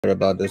Heard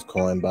about this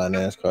coin,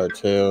 Binance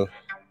Cartel,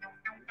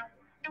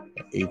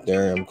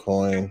 Ethereum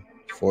coin,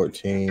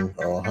 14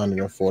 or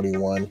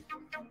 141K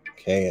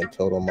in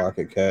total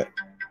market cap,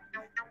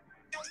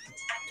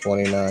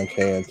 29K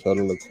in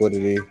total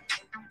liquidity,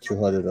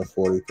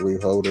 243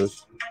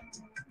 holders.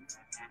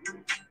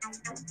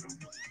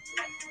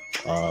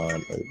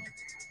 It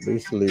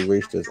recently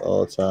reached its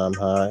all-time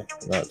high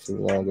not too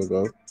long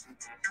ago.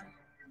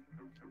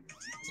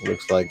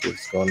 Looks like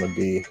it's going to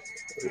be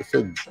it's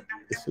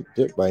a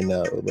dip right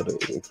now, but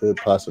it could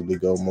possibly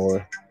go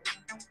more.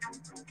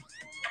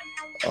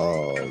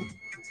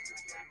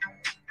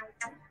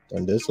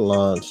 And this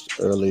launched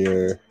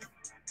earlier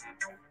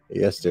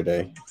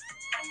yesterday.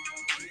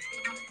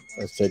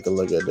 Let's take a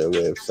look at their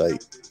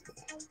website.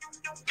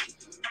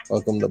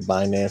 Welcome to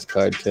Binance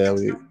Cartel.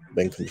 We've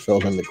been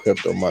controlling the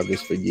crypto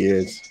markets for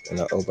years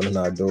and are opening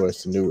our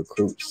doors to new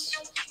recruits.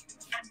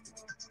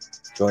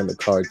 Join the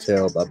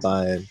cartel by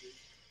buying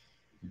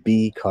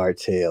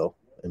BCARTEL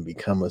and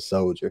become a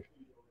soldier.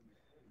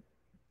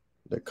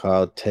 The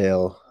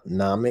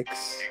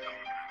cartelnomics,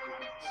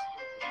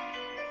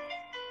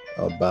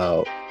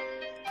 about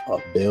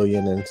 $1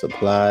 billion in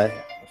supply,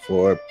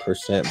 4%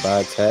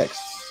 buy tax,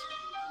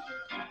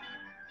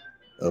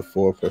 a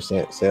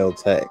 4% sale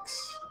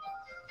tax.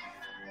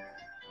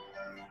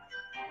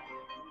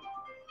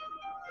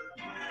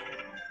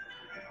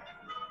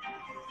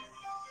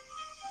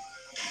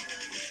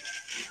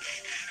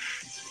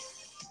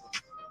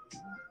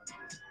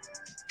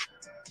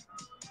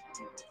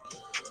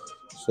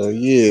 So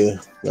yeah,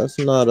 that's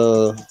not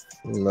do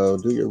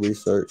your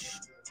research.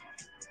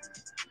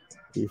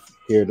 We're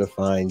here to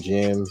find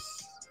gems,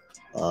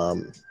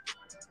 and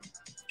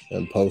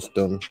post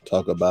them,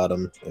 talk about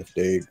them if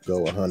they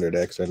go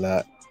 100x or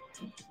not.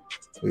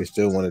 We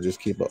still want to just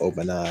keep an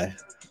open eye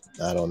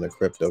out on the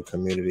crypto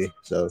community.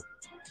 So